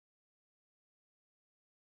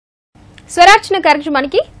స్వరార్చన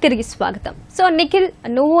కార్యక్రమానికి తిరిగి స్వాగతం. సో నిఖిల్,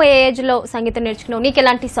 నువ్వు ఏ ఏజ్ లో సంగీతం నేర్చుకున్నావు? నీకు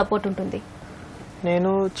ఎలాంటి సపోర్ట్ ఉంటుంది?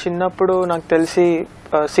 నేను చిన్నప్పుడు నాకు తెలిసి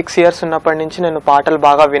 6 years ఉన్నప్పటి నుంచి నేను పాటలు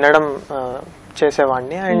బాగా వినడం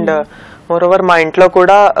చేసేవాడిని. అండ్ మోరోవర్ మా ఇంట్లో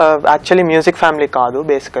కూడా యాక్చువల్లీ మ్యూజిక్ ఫ్యామిలీ కాదు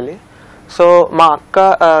బేసికలీ. సో మా అక్క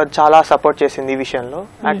చాలా సపోర్ట్ చేసింది ఈ విషయంలో.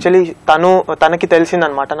 యాక్చువల్లీ తనకి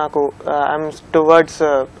తెలిసిందనమాట నాకు ఐఎమ్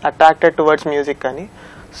అట్రాక్టెడ్ టువర్డ్స్ మ్యూజిక్ అని.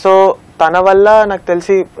 సో తన వల్ల నాకు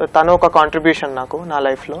తెలిసి తను ఒక కాంట్రిబ్యూషన్ నాకు నా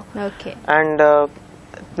లైఫ్లో. And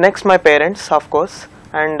next my parents of course.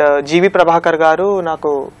 And జీవి ప్రభాకర్ గారు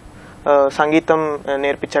నాకు సంగీతం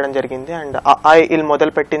నేర్పించడం జరిగింది. అండ్ ఇల్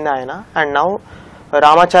మొదలు పెట్టింది ఆయన. అండ్ నౌ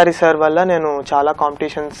రామాచారి సార్ వల్ల నేను చాలా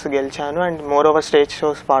కాంపిటీషన్స్ గెలిచాను. And more over stage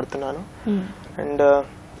shows పాడుతున్నాను. And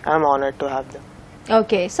I'm honoured to have them.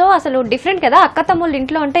 Okay, so అసలు డిఫరెంట్ కదా, అక్క తమ్ముళ్ళు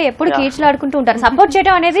ఇంట్లో ఉంటే ఎప్పుడు కీచులాడుకుంటూ ఉంటారు. సపోర్ట్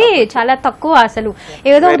చేయడం అనేది చాలా తక్కువ. అసలు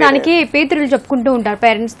ఏదో దానికి పీతులు చెప్పుకుంటూ ఉంటారు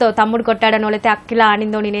పేరెంట్స్ తో. తమ్ముడు కొట్టాడనో లేకపోతే అక్కిలా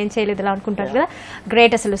ఆడిందో నేనేం చేయలేదు ఇలా అనుకుంటారు కదా.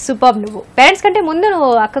 గ్రేట్, అసలు సూపర్. నువ్వు పేరెంట్స్ కంటే ముందు నువ్వు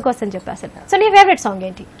అక్క కోసం చెప్పా అసలు. సో నీ ఫేవరెట్ సాంగ్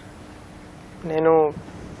ఏంటి? నేను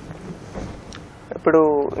ఇప్పుడు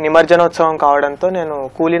నిమజ్జనోత్సవం కావడంతో నేను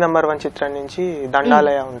కూలీ నంబర్ 1 చిత్రం నుంచి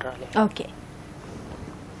దండాలయ ఉండాలి. ఓకే.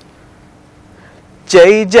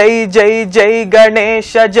 జై జై జై జై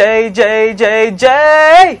గణేశ జై జై జై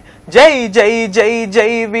జై జై జై జై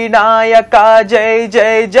జై వినాయక జై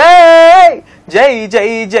జై జై జై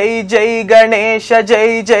జై జై జై గణేశ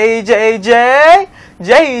జై జై జై జై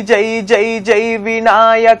జై జై జై జై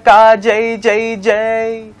వినాయక జై జై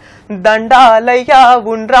జై. దండాలయ్యా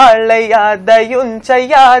ఉండ్రాళ్ళయ్యా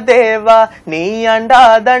దయుంచయ్యా దేవా, నీ అండా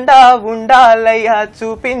దండా ఉండాలయ్యా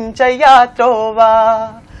చూపించయ్యా త్రోవా.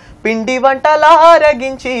 పిండి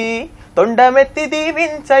వంటలారగించి తొండమెత్తి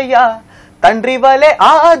దీవించయ్యా, తండ్రి వలె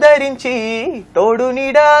ఆదరించి తోడు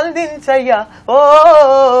నీడాల్దించయ్యా. ఓ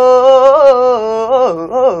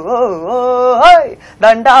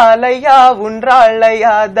దండాలయ్యా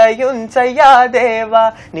ఉండ్రాళ్ళయ్యా దయుంచయ్యా దేవా,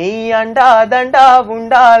 నీ అండా దండా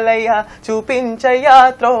ఉండాలయ్యా చూపించయ్యా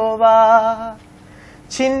త్రోవా.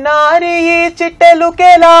 చిన్నారి ఈ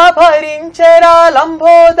చిట్టెలుకెలా భరించెరా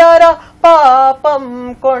లంబోదర, పాపం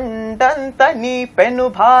కొండంత నీ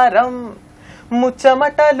పెనుభారం.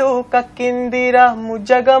 ముచ్చమటలు కక్కిందిరా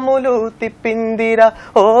ముజ్జగములు తిప్పిందిరా,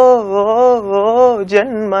 ఓ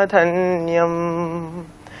జన్మధన్యం.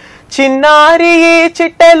 చిన్నారి ఈ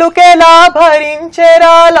చిట్టెలుకెలా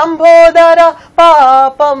భరించెరా లంబోదర,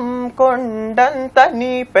 పాపం కొండంత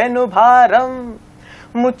నీ పెనుభారం.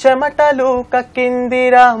 ముచ్చమటలు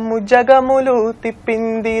కక్కిందిరా ముజ్జగములు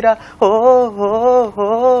తిప్పిందిరా, ఓ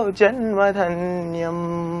జన్మధన్యం.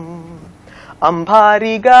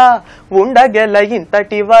 అంబారిగా ఉండగెల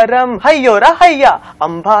ఇంతటి వరం, హయ్యోరా హయ్యా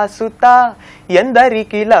అంబాసుత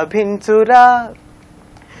ఎందరికి లభించురా.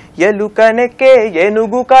 ఎలుకనెక్కే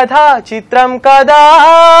ఏనుగు కథ చిత్రం కదా,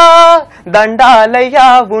 దండాలయ్యా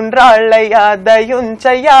ఉండ్రాళ్ళయ్యా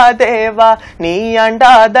దయుంచయ్యా దేవా, నీ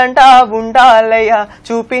అండా దండా ఉండాలయ్యా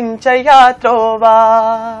చూపించయ్యా త్రోవా.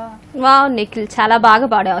 వావ్ నిఖిల్, చాలా బాగా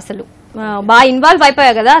పాడావు. అసలు బాగా ఇన్వాల్వ్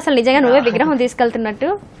అయిపోయావు కదా, అసలు నిజంగా నువ్వే విగ్రహం తీసుకెళ్తున్నట్టు.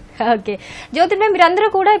 ఓకే జ్యోతిర్మయ్, మీరందరూ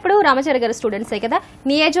కూడా ఇప్పుడు రామాచారి గారి స్టూడెంట్సే కదా.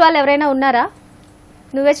 నీ ఏజ్ వాళ్ళు ఎవరైనా ఉన్నారా?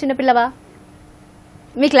 నువ్వే చిన్నపిల్లవా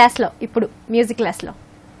మీ క్లాస్లో? ఇప్పుడు మ్యూజిక్ క్లాస్లో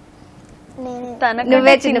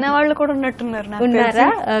నువ్వే చిన్న వాళ్ళు కూడా ఉన్నట్టున్నారు. ఉన్నారా?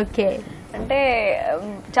 ఓకే, అంటే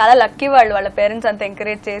చాలా లక్కీ వాళ్ళు, వాళ్ళ పేరెంట్స్ అంత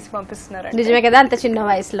ఎంకరేజ్ చేసి పంపిస్తున్నారు. నిజమే కదా, అంత చిన్న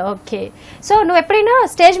వయసులో. ఓకే, సో నువ్వు ఎప్పుడైనా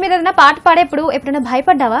స్టేజ్ మీద ఏదైనా పాట పాడేప్పుడు ఎప్పుడైనా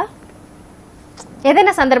భయపడ్డావా?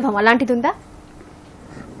 ఏదైనా సందర్భం అలాంటిది ఉందా?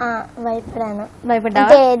 భయపడ్డాను.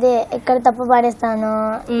 అంటే ఎక్కడ తప్పు పాడేస్తాను,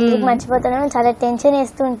 మర్చిపోతాను, చాలా టెన్షన్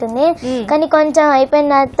వేస్తూ ఉంటుంది. కానీ కొంచెం అయిపోయిన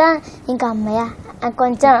తర్వాత ఇంకా అమ్మయ్య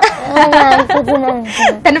కొంచెం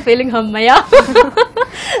తన ఫీలింగ్ అమ్మయ్య.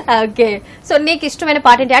 ఓకే, సో నీకు ఇష్టమైన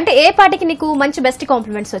పాట ఏంటి? అంటే ఏ పాటకి నీకు మంచి బెస్ట్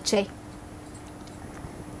కాంప్లిమెంట్స్ వచ్చాయి?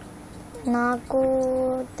 నాకు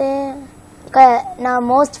నా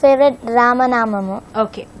మోస్ట్ ఫేవరెట్ రామనామము.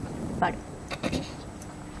 ఓకే పాడు.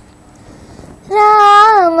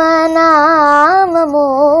 రామనామము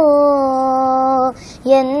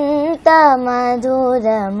ఎంత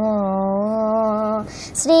మధురమో,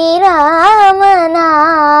 శ్రీరామనామము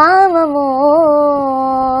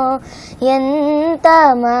ఎంత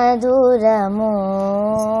మధురమో.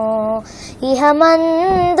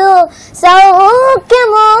 ఇహమందు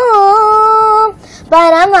సౌఖ్యము,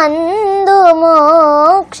 పరమందు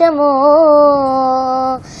మోక్షము.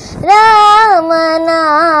 రామనామము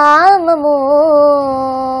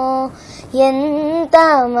ఎంత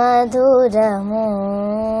మధురము,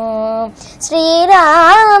 శ్రీరామనామము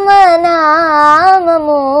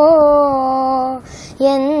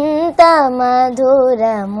ఎంత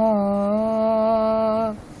మధురము.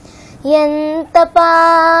 ఎంత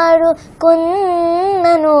పాడుకున్నను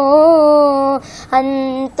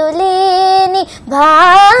అంతులేని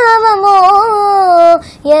భావము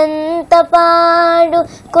ఎంత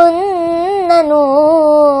పాడుకున్నను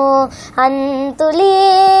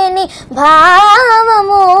అంతులేని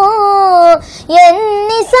భావము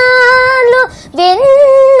ఎన్నిసార్లు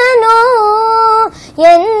విన్నను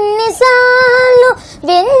ఎన్నిసార్లు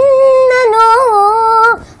విన్నను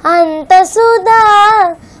అంత సుధా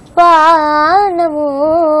పానము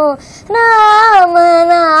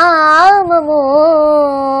రామనామము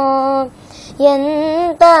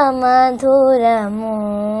ఎంత మధురము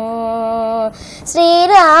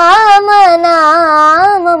శ్రీరామనామము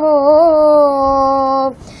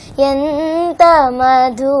ఎంత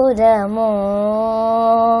మధురము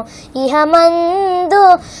ఇహమందు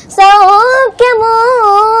సౌఖ్యము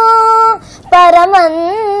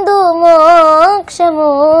పరమందు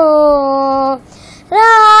మోక్షము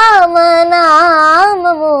రామనామము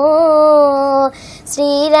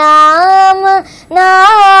శ్రీరామ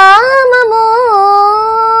నామము.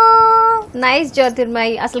 నైస్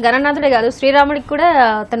జ్యోతిర్మయి. అసలు గణనాథుడే కాదు శ్రీరాముడికి కూడా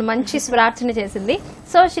తను మంచి స్వరార్చన చేసింది.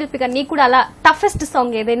 సో శిల్పిక నీకు కూడా అలా టఫెస్ట్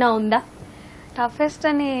సాంగ్ ఏదైనా ఉందా? టఫెస్ట్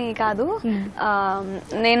అని కాదు,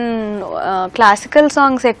 నేను క్లాసికల్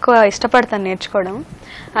సాంగ్స్ ఎక్కువ ఇష్టపడతాను నేర్చుకోవడం.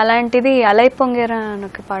 అలాంటిది అలై పొంగేరా అని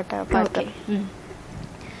ఒక పాట పాడతాను.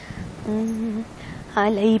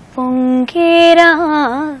 అలై పొంగేరా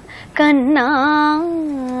కన్నా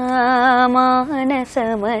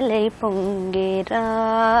మానసమలై పొంగేరా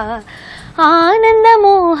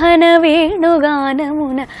ఆనందమోహన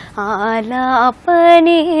వేణుగానమున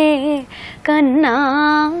ఆలాపనే కన్నా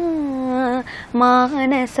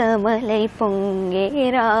మానసమలై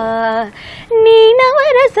పొంగేరా నీ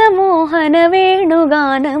నవరస మోహన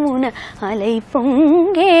వేణుగానమున అలై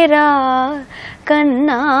పొంగేరా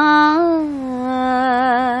కన్నా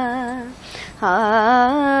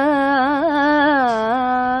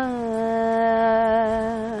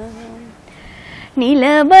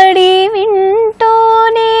నిలబడి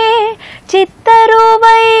వింటూనే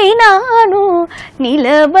చిత్తరువైనాను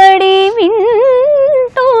నిలబడి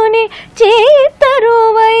వింటూనే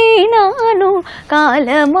చిత్తరువైనాను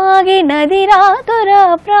కాలమాగినది రాతురా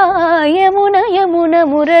ప్రాయమున యమున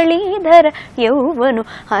మురళీధర యౌవను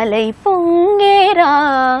అలై పొంగేరా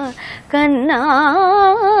కన్నా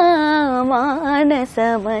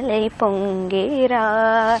మానసమలై పొంగేరా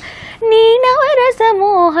నీ నవరస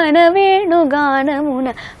మోహన వేణుగానమున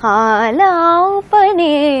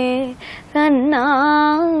ఆలాపనే కన్నా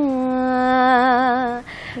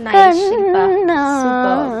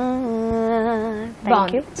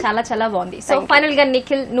చాలా చాలా బాగుంది. సో ఫైనల్ గా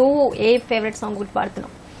నిఖిల్ నువ్వు ఏ ఫేవరెట్ సాంగ్ గురించి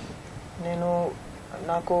పాడుతున్నావు?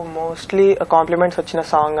 నాకు మోస్ట్లీ కాంప్లిమెంట్స్ వచ్చిన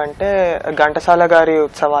సాంగ్ అంటే ఘంటసాల గారి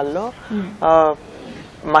ఉత్సవాల్లో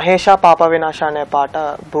మహేష పాప వినాశ అనే పాట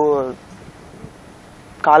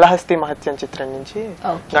కాళహస్తి మహత్యం చిత్రం నుంచి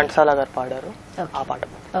ఘంటసాల గారు పాడారు. ఆ పాట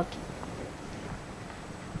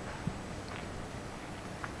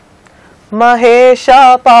మహేష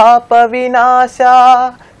పాప వినాశ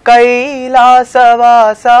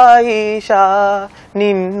కైలాసవాస ఈశా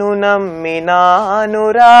నిన్ను నమ్మినాను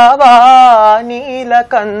రావా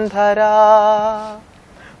నీలకంధరా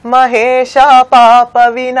మహేష పాప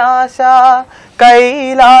వినాశ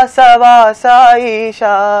కైలాసవాస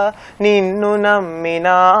ఈశా నిన్ను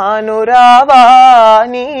నమ్మినాను రావా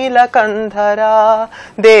నీలకంధరా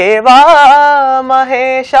దేవా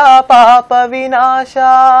మహేష పాప వినాశ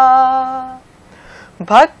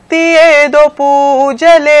భక్తి ఏదో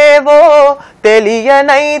పూజలేవో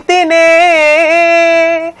తెలియనైతినే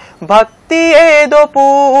భక్తి ఏదో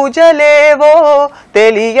పూజలేవో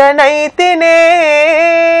తెలియనైతినే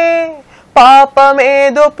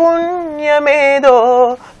పాపమేదో పుణ్యమేదో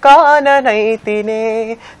కాననైతినే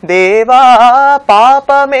దేవా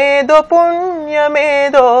పాపమేదో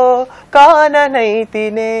పుణ్యమేదో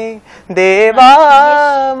కాననైతినే దేవా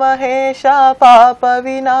మహేష పాప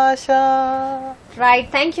వినాశ. Right,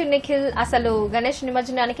 thank you Nikhil. అసలు గణేష్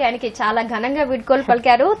నిమజ్జనానికి ఆయనకి చాలా ఘనంగా వీడ్కోలు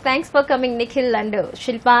పలికారు. Thanks for coming Nikhil and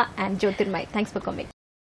Shilpa and Jyotirmay. Thanks for coming.